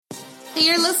Hey,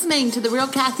 you're listening to The Real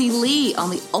Kathy Lee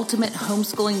on the Ultimate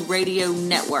Homeschooling Radio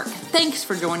Network. Thanks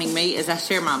for joining me as I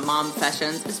share my mom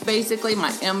sessions. It's basically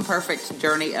my imperfect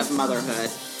journey of motherhood.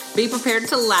 Be prepared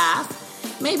to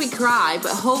laugh, maybe cry,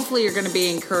 but hopefully you're going to be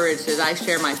encouraged as I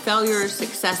share my failures,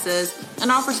 successes,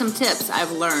 and offer some tips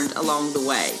I've learned along the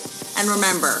way. And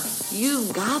remember,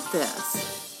 you've got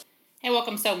this. Hey,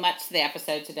 welcome so much to the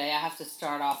episode today. I have to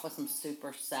start off with some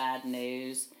super sad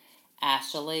news.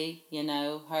 Ashley, you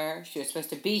know her, she was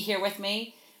supposed to be here with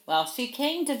me. Well, she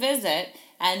came to visit,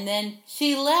 and then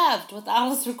she left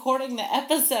without us recording the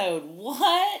episode.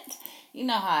 What? You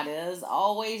know how it is.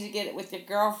 Always you get it with your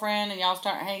girlfriend, and y'all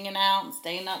start hanging out and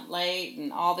staying up late,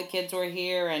 and all the kids were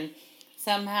here, and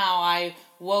somehow I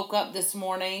woke up this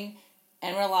morning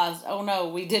and realized, oh no,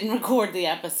 we didn't record the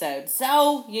episode.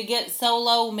 So, you get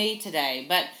solo me today.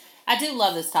 But I do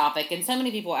love this topic, and so many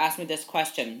people ask me this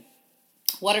question.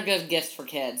 What are good gifts for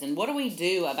kids? And what do we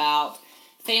do about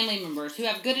family members who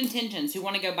have good intentions, who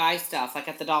want to go buy stuff like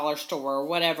at the dollar store or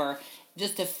whatever,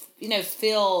 just to,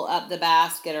 fill up the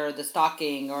basket or the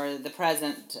stocking or the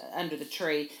present under the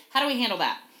tree? How do we handle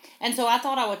that? And so I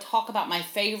thought I would talk about my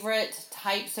favorite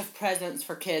types of presents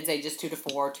for kids ages 2 to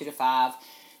 4, 2 to 5,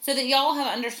 so that y'all have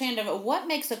an understanding of what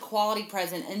makes a quality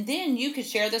present. And then you could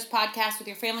share this podcast with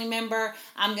your family member.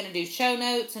 I'm going to do show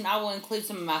notes, and I will include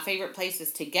some of my favorite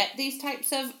places to get these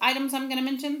types of items I'm going to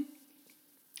mention.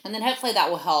 And then hopefully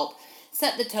that will help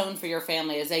set the tone for your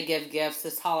family as they give gifts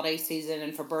this holiday season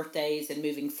and for birthdays and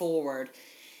moving forward.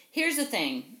 Here's the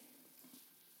thing.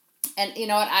 And you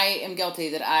know what? I am guilty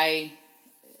that I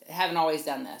haven't always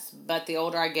done this. But the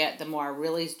older I get, the more I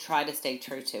really try to stay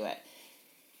true to it.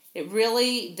 It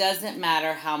really doesn't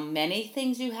matter how many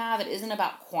things you have. It isn't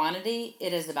about quantity.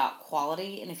 It is about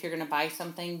quality. And if you're going to buy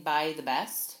something, buy the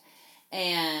best.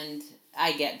 And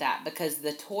I get that because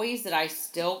the toys that I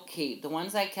still keep, the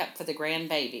ones I kept for the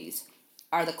grandbabies,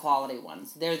 are the quality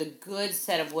ones. They're the good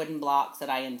set of wooden blocks that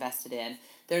I invested in.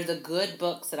 They're the good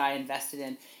books that I invested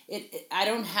in. I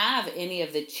don't have any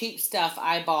of the cheap stuff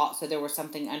I bought, so there was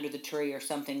something under the tree or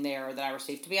something there that I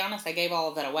received. To be honest, I gave all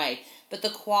of that away. But the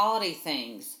quality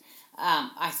things,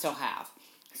 I still have.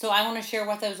 So I want to share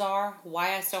what those are,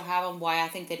 why I still have them, why I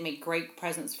think they'd make great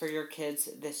presents for your kids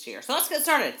this year. So let's get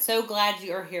started. So glad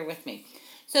you're here with me.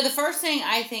 So the first thing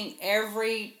I think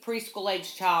every preschool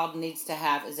age child needs to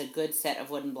have is a good set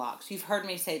of wooden blocks. You've heard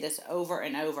me say this over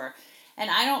and over. And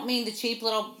I don't mean the cheap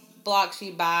little blocks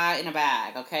you buy in a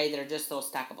bag, okay, that are just little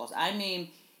stackables. I mean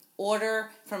order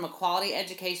from a quality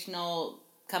educational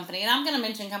company. And I'm going to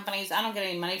mention companies. I don't get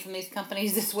any money from these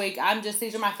companies this week.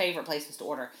 These are my favorite places to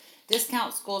order.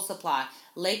 Discount School Supply,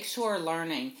 Lakeshore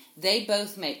Learning. They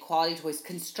both make quality toys,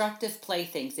 constructive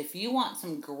playthings. If you want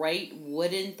some great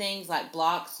wooden things like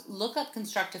blocks, look up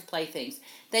constructive playthings.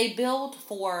 They build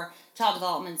for child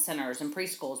development centers and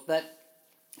preschools, but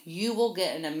you will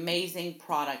get an amazing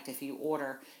product if you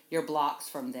order your blocks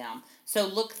from them. So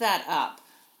look that up.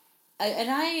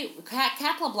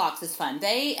 Kapla Blocks is fun.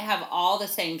 They have all the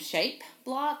same shape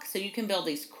blocks, so you can build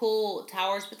these cool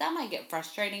towers, but that might get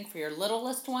frustrating for your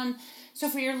littlest one. So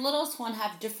for your littlest one,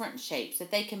 have different shapes that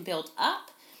they can build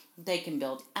up, they can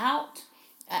build out.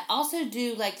 Also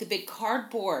do like the big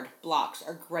cardboard blocks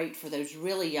are great for those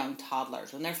really young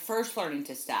toddlers when they're first learning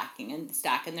to stack, and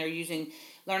they're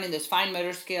learning those fine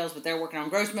motor skills, but they're working on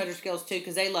gross motor skills too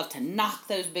because they love to knock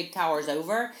those big towers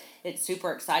over. It's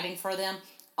super exciting for them.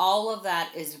 All of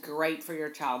that is great for your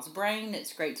child's brain.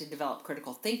 It's great to develop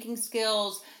critical thinking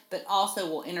skills, but also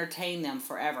will entertain them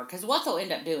forever. Because what they'll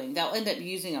end up doing, they'll end up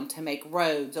using them to make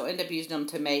roads. They'll end up using them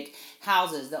to make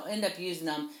houses. They'll end up using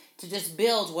them to just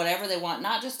build whatever they want,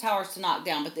 not just towers to knock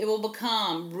down, but it will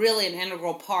become really an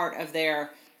integral part of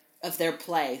their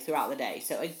play throughout the day.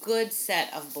 So a good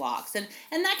set of blocks. And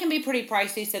that can be pretty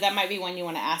pricey, so that might be one you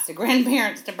want to ask the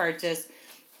grandparents to purchase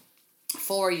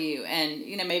for you. And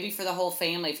maybe for the whole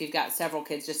family, if you've got several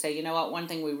kids, just say, you know what, one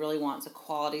thing we really want is a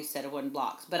quality set of wooden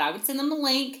blocks. But I would send them the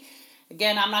link.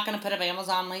 Again, I'm not going to put up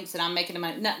Amazon links and I'm making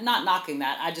them, not knocking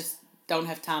that. I just don't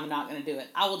have time. I'm not going to do it.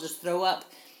 I will just throw up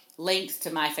links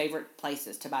to my favorite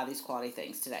places to buy these quality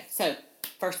things today. So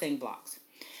first thing, blocks.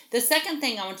 The second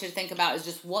thing I want you to think about is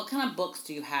just what kind of books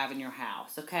do you have in your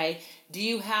house, okay? Do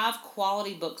you have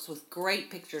quality books with great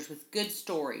pictures, with good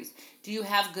stories? Do you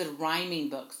have good rhyming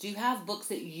books? Do you have books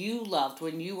that you loved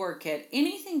when you were a kid?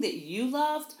 Anything that you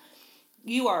loved,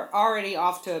 you are already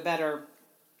off to a better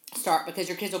start because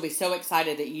your kids will be so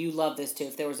excited that you love this too.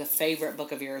 If there was a favorite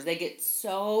book of yours, they get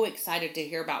so excited to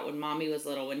hear about when mommy was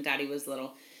little, when daddy was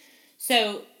little.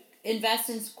 So invest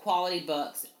in quality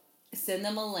books. Send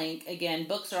them a link. Again,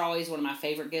 books are always one of my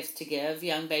favorite gifts to give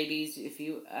young babies. If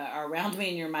you are around me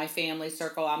and you're my family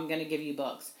circle, I'm going to give you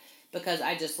books because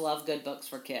I just love good books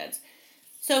for kids.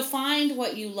 So find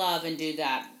what you love and do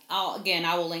that.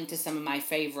 I will link to some of my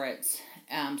favorites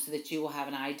so that you will have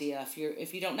an idea.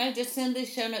 If you don't know, just send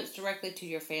these show notes directly to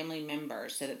your family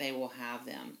members so that they will have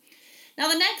them. Now,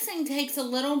 the next thing takes a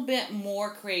little bit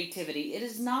more creativity. It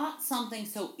is not something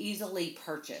so easily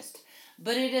purchased,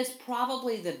 but it is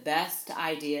probably the best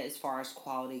idea as far as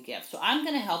quality gifts. So I'm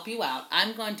going to help you out.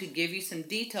 I'm going to give you some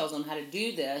details on how to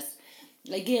do this,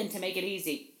 again, to make it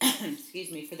easy, excuse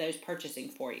me, for those purchasing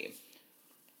for you.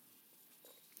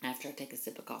 After I take a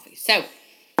sip of coffee. So,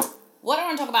 what I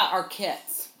want to talk about are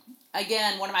kits.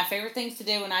 Again, one of my favorite things to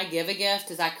do when I give a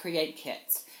gift is I create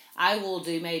kits. I will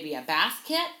do maybe a bath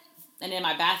kit. And in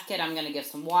my bath kit, I'm going to give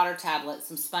some water tablets,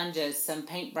 some sponges, some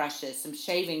paintbrushes, some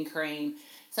shaving cream,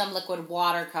 some liquid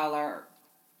watercolor,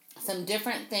 some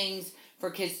different things for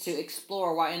kids to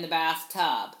explore while in the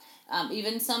bathtub.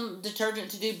 Even some detergent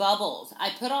to do bubbles.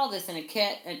 I put all this in a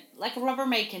kit, like a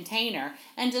Rubbermaid container,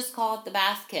 and just call it the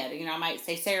bath kit. I might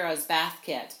say Sarah's bath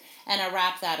kit, and I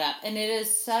wrap that up. And it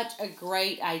is such a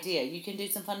great idea. You can do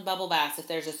some fun bubble baths if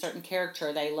there's a certain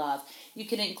character they love. You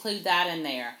can include that in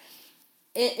there.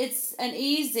 It's an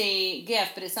easy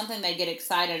gift, but it's something they get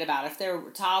excited about. If they're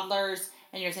toddlers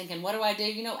and you're thinking, what do I do?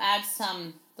 Add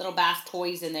some little bath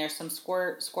toys in there, some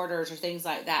squirters or things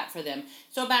like that for them.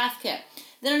 So a bath kit.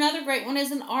 Then another great one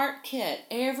is an art kit.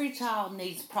 Every child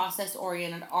needs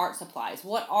process-oriented art supplies.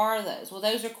 What are those? Well,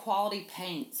 those are quality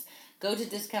paints. Go to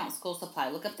Discount School Supply.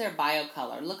 Look up their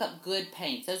BioColor. Look up good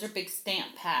paints. Those are big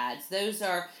stamp pads. Those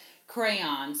are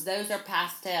crayons. Those are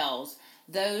pastels.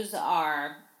 Those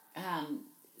are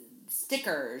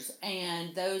stickers,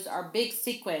 and those are big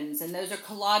sequins, and those are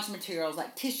collage materials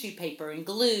like tissue paper and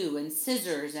glue and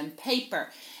scissors and paper,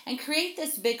 and create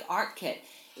this big art kit.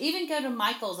 Even go to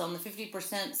Michael's on the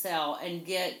 50% sale and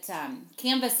get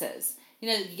canvases.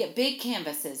 You get big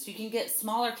canvases. You can get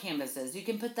smaller canvases. You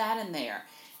can put that in there.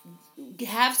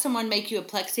 Have someone make you a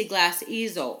plexiglass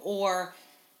easel, or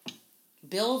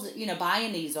buy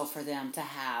an easel for them to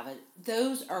have.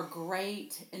 Those are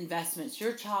great investments.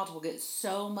 Your child will get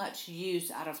so much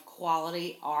use out of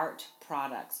quality art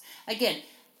products. Again,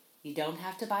 you don't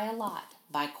have to buy a lot.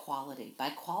 Buy quality.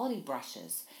 Buy quality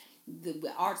brushes.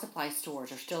 The art supply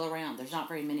stores are still around. There's not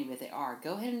very many, but they are.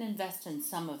 Go ahead and invest in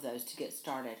some of those to get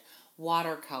started.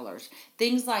 Watercolors.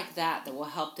 Things like that will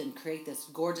help them create this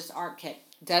gorgeous art kit.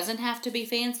 Doesn't have to be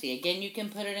fancy. Again, you can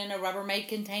put it in a Rubbermaid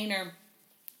container,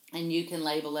 and you can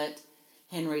label it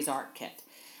Henry's Art Kit.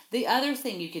 The other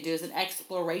thing you could do is an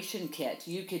exploration kit.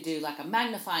 You could do like a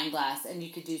magnifying glass, and you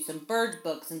could do some bird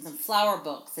books and some flower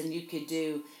books, and you could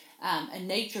do a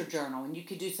nature journal, and you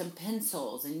could do some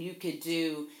pencils, and you could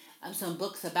do some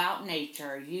books about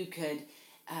nature. You could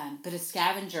put a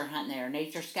scavenger hunt there,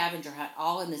 nature scavenger hunt,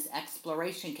 all in this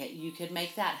exploration kit. You could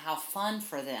make that. How fun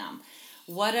for them.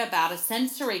 What about a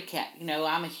sensory kit?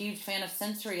 I'm a huge fan of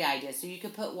sensory ideas. So you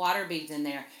could put water beads in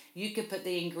there. You could put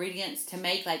the ingredients to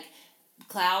make like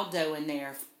cloud dough in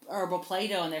there, herbal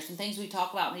Play-Doh in there, some things we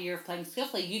talk about in the Year of Playing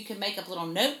Skillfully. You could make up little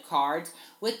note cards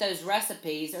with those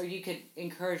recipes, or you could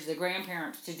encourage the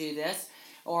grandparents to do this,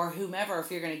 or whomever,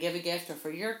 if you're going to give a gift or for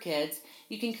your kids.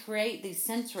 You can create these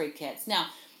sensory kits. Now,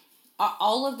 are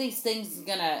all of these things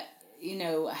going to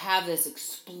have this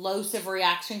explosive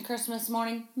reaction Christmas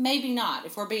morning? Maybe not,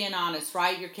 if we're being honest,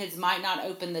 right? Your kids might not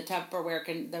open the Tupperware,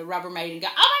 the Rubbermaid, and go,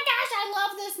 oh my gosh, I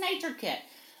love this nature kit.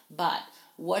 But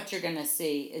what you're going to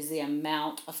see is the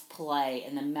amount of play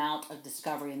and the amount of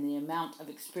discovery and the amount of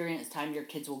experience time your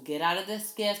kids will get out of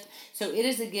this gift. So it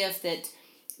is a gift that,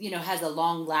 has a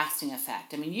long-lasting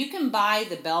effect. You can buy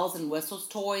the bells and whistles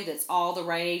toy that's all the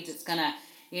rage. It's going to,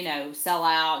 sell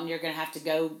out, and you're going to have to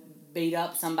go beat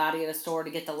up somebody at a store to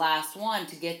get the last one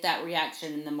to get that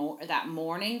reaction in that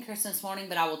morning, Christmas morning.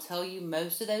 But I will tell you,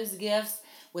 most of those gifts,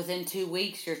 within 2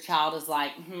 weeks, your child is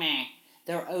like, meh,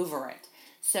 they're over it.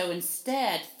 So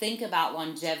instead, think about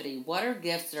longevity. What are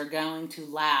gifts that are going to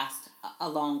last a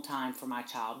long time for my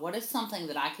child? What is something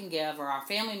that I can give, or our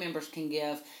family members can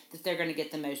give, that they're going to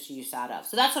get the most use out of?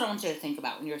 So that's what I want you to think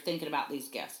about when you're thinking about these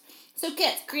gifts. So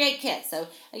kits, create kits. So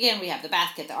again, we have the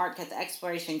bath kit, the art kit, the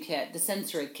exploration kit, the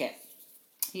sensory kit.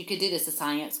 You could do this a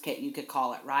science kit, you could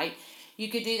call it, right? You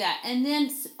could do that. And then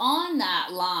on that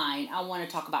line, I want to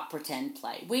talk about pretend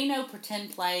play. We know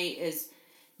pretend play is,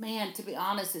 to be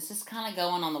honest, it's just kind of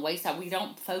going on the wayside. We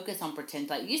don't focus on pretend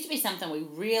play. It used to be something we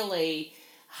really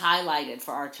highlighted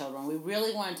for our children. We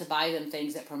really wanted to buy them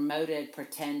things that promoted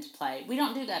pretend play. We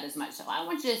don't do that as much. So I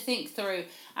want you to think through.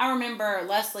 I remember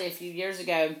Leslie a few years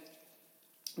ago,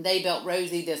 they built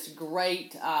Rosie this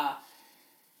great, I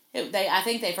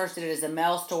think they first did it as a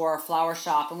mail store or flower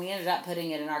shop, and we ended up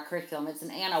putting it in our curriculum. It's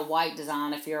an Anna White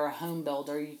design. If you're a home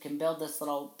builder, you can build this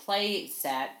little play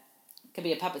set. It could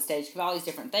be a puppet stage, it could be all these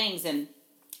different things, and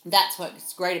that's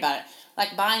what's great about it.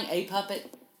 Like buying a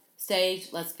puppet stage,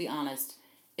 let's be honest,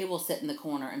 it will sit in the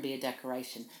corner and be a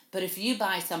decoration. But if you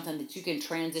buy something that you can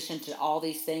transition to all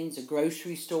these things, a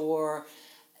grocery store,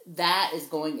 that is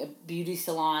going, a beauty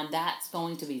salon, that's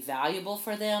going to be valuable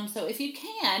for them. So if you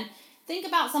can, think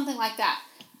about something like that.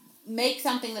 Make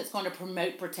something that's going to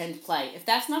promote pretend play. If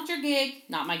that's not your gig,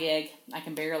 not my gig. I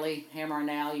can barely hammer a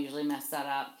nail, usually mess that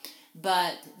up.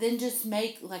 But then just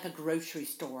make like a grocery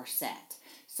store set.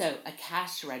 So a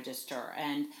cash register,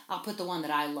 and I'll put the one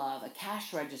that I love, a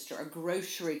cash register, a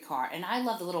grocery cart. And I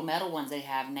love the little metal ones they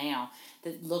have now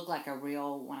that look like a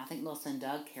real one. I think Melissa and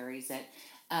Doug carries it.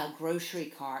 A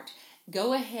grocery cart.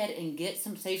 Go ahead and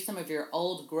save some of your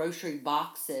old grocery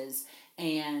boxes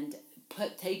and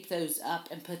tape those up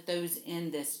and put those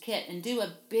in this kit and do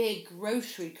a big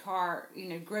grocery cart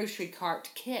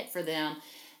kit for them.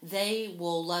 They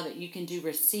will love it. You can do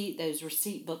those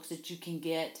receipt books that you can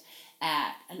get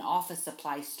at an office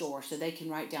supply store, so they can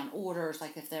write down orders.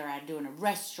 Like if they're doing a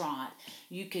restaurant,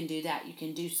 you can do that. You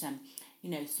can do some,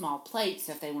 small plates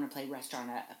if they want to play restaurant,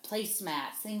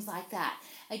 placemats, things like that.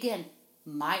 Again,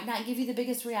 might not give you the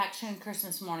biggest reaction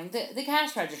Christmas morning. The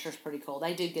cash register is pretty cool.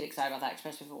 They do get excited about that,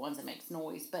 especially for ones that makes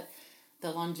noise. But the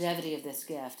longevity of this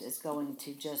gift is going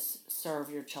to just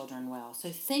serve your children well. So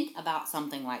think about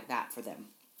something like that for them.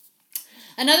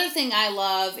 Another thing I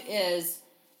love is,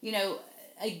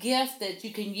 a gift that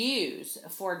you can use.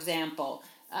 For example,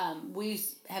 we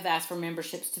have asked for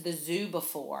memberships to the zoo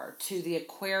before, to the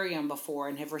aquarium before,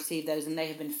 and have received those, and they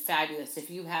have been fabulous.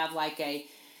 If you have like a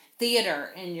theater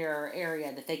in your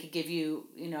area that they could give you,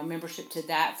 a membership to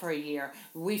that for a year.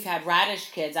 We've had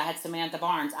Radish Kids. I had Samantha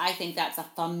Barnes. I think that's a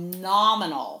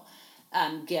phenomenal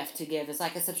gift to give. It's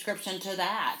like a subscription to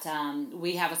that.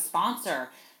 We have a sponsor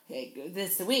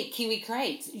this week, Kiwi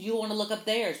Crates. You want to look up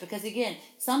theirs because, again,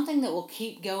 something that will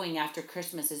keep going after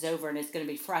Christmas is over and is going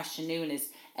to be fresh and new and is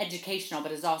educational,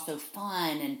 but is also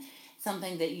fun and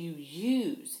something that you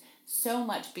use so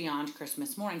much beyond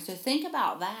Christmas morning. So think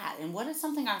about that. And what is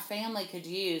something our family could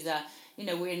use?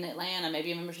 We're in Atlanta,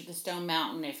 maybe a membership to Stone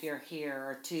Mountain if you're here,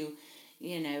 or to,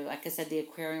 like I said, the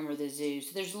aquarium or the zoo.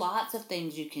 So there's lots of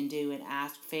things you can do and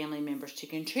ask family members to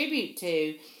contribute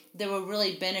to that will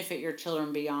really benefit your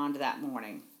children beyond that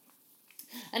morning.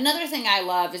 Another thing I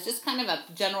love is just kind of a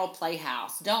general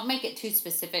playhouse. Don't make it too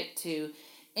specific to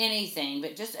anything,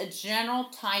 but just a general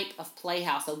type of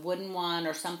playhouse, a wooden one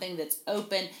or something that's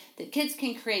open that kids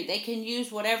can create. They can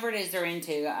use whatever it is they're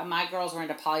into. My girls were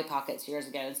into Polly Pockets years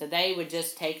ago, and so they would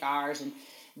just take ours and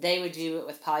they would do it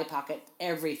with Polly Pocket,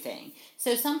 everything.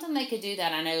 So something they could do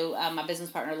that. I know my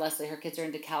business partner, Leslie, her kids are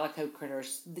into calico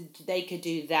critters. They could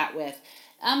do that with.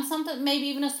 Something, maybe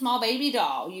even a small baby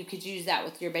doll. You could use that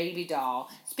with your baby doll.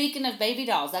 Speaking of baby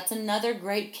dolls, that's another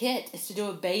great kit, is to do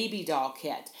a baby doll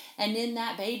kit. And in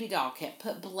that baby doll kit,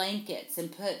 put blankets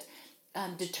and put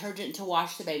detergent to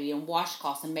wash the baby and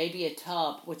washcloths and maybe a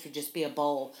tub, which would just be a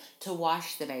bowl, to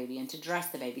wash the baby and to dress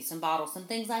the baby, some bottles, some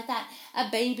things like that.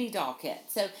 A baby doll kit.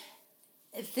 So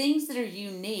things that are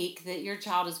unique that your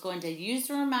child is going to use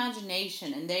their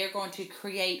imagination and they are going to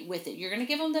create with it. You're going to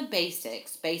give them the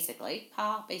basics, basically.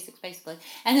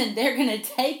 And then they're going to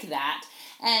take that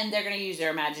and they're going to use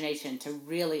their imagination to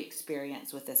really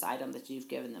experience with this item that you've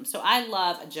given them. So I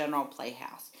love a general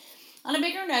playhouse. On a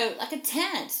bigger note, like a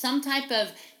tent, some type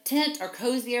of tent or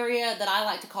cozy area that I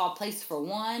like to call a place for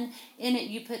one. In it,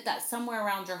 you put that somewhere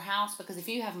around your house, because if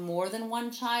you have more than one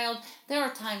child, there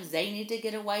are times they need to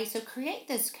get away. So create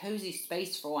this cozy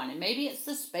space for one. And maybe it's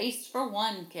the space for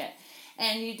one kit.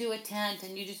 And you do a tent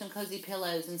and you do some cozy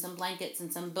pillows and some blankets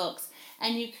and some books.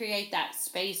 And you create that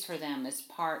space for them as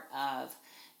part of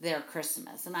their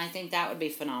Christmas. And I think that would be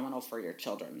phenomenal for your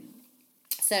children.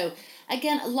 So,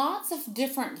 again, lots of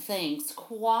different things.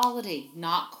 Quality,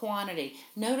 not quantity.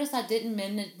 Notice I didn't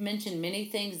mention many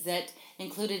things that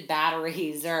included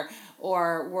batteries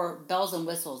or were bells and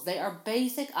whistles. They are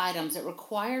basic items that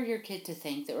require your kid to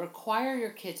think, that require your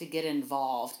kid to get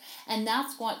involved. And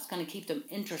that's what's going to keep them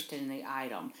interested in the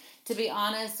item. To be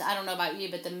honest, I don't know about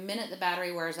you, but the minute the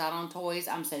battery wears out on toys,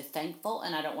 I'm so thankful,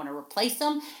 and I don't want to replace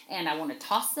them, and I want to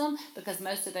toss them, because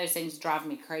most of those things drive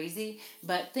me crazy.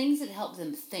 But things that help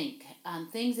them think,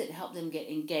 things that help them get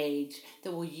engaged,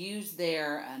 that will use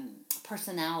their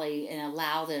personality and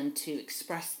allow them to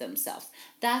express themselves.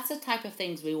 That's the type of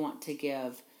things we want to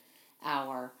give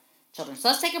our children. So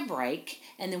let's take a break,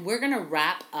 and then we're going to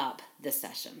wrap up this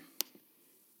session.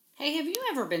 Hey, have you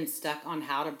ever been stuck on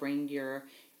how to bring your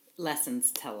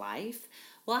lessons to life?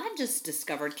 Well, I just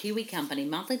discovered Kiwi Company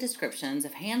monthly descriptions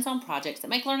of hands-on projects that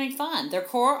make learning fun. Their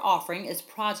core offering is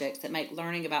projects that make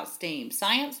learning about STEAM,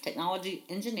 science, technology,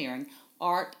 engineering,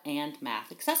 art, and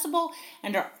math accessible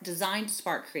and are designed to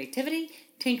spark creativity,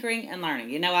 tinkering, and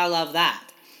learning. You know, I love that.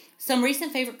 Some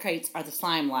recent favorite crates are the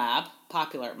Slime Lab,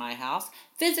 popular at my house,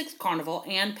 Physics Carnival,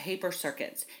 and Paper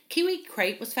Circuits. Kiwi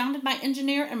Crate was founded by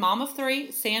engineer and mom of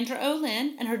three, Sandra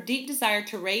Olin, and her deep desire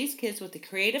to raise kids with the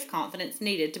creative confidence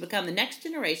needed to become the next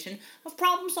generation of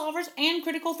problem solvers and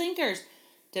critical thinkers.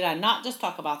 Did I not just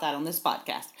talk about that on this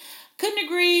podcast? Couldn't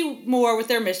agree more with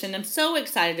their mission. I'm so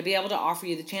excited to be able to offer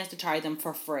you the chance to try them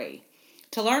for free.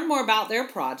 To learn more about their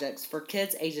projects for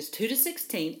kids ages 2 to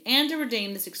 16 and to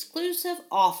redeem this exclusive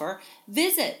offer,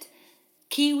 visit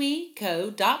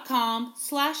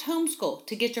kiwico.com/homeschool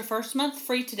to get your first month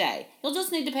free today. You'll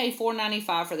just need to pay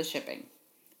 $4.95 for the shipping.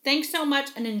 Thanks so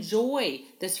much and enjoy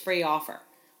this free offer.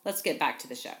 Let's get back to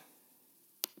the show.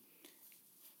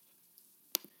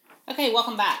 Okay,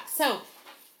 welcome back. So,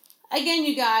 again,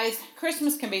 you guys,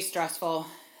 Christmas can be stressful.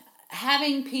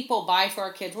 Having people buy for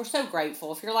our kids, we're so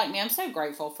grateful. If you're like me, I'm so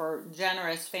grateful for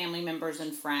generous family members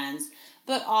and friends.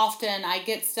 But often I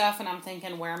get stuff and I'm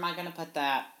thinking, where am I going to put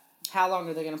that? How long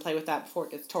are they going to play with that before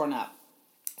it gets torn up?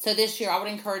 So this year, I would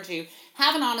encourage you,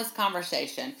 have an honest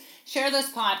conversation. Share this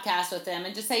podcast with them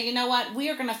and just say, you know what? We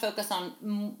are going to focus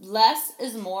on less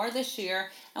is more this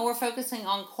year, and we're focusing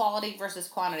on quality versus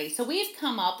quantity. So we've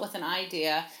come up with an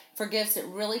idea for gifts that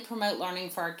really promote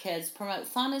learning for our kids, promote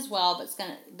fun as well,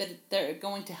 but they're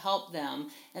going to help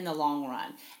them in the long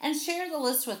run. And share the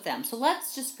list with them. So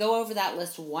let's just go over that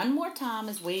list one more time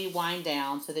as we wind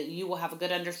down so that you will have a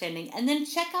good understanding. And then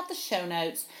check out the show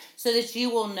notes so that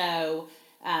you will know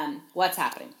what's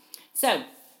happening. So,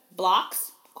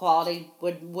 blocks, quality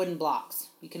wooden blocks.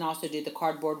 You can also do the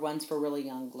cardboard ones for really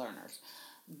young learners.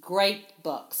 Great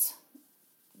books.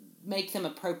 Make them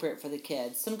appropriate for the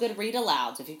kids. Some good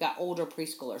read-alouds. If you've got older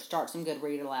preschoolers, start some good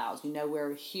read-alouds. You know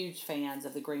we're huge fans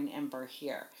of the Green Ember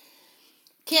here.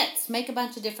 Kits. Make a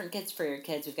bunch of different kits for your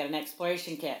kids. We've got an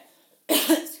exploration kit.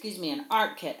 An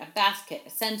art kit, a basket, a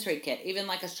sensory kit, even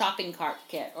like a shopping cart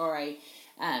kit or a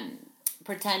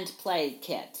pretend play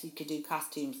kit. You could do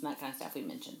costumes and that kind of stuff we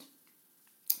mentioned.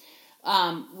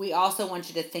 We also want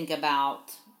you to think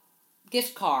about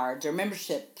gift cards or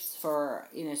memberships for,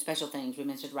 special things. We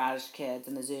mentioned Radish Kids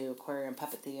and the Zoo, Aquarium,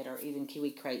 Puppet Theater, even Kiwi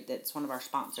Crate, that's one of our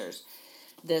sponsors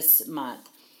this month.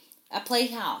 A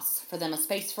playhouse for them, a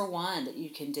space for one that you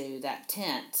can do, that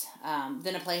tent.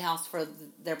 Then a playhouse for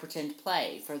their pretend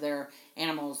play, for their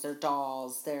animals, their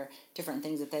dolls, their different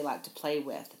things that they like to play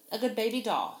with. A good baby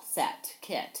doll set,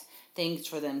 kit, things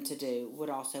for them to do would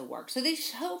also work. So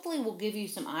these hopefully will give you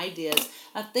some ideas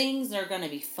of things that are going to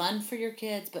be fun for your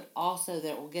kids, but also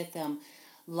that will get them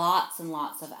lots and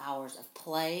lots of hours of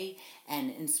play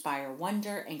and inspire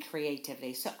wonder and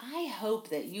creativity. So I hope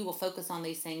that you will focus on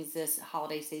these things this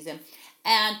holiday season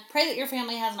and pray that your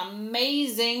family has an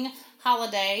amazing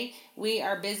holiday. We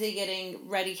are busy getting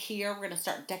ready here. We're going to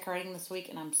start decorating this week,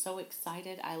 and I'm so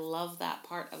excited. I love that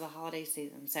part of the holiday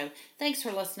season. So thanks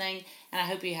for listening, and I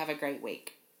hope you have a great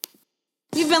week.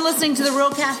 You've been listening to The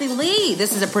Real Kathy Lee.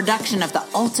 This is a production of the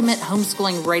Ultimate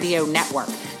Homeschooling Radio Network.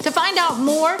 To find out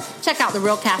more, check out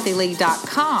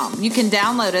therealkathylee.com. You can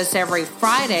download us every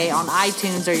Friday on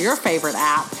iTunes or your favorite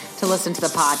app to listen to the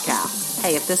podcast.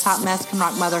 Hey, if this hot mess can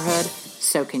rock motherhood,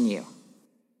 so can you.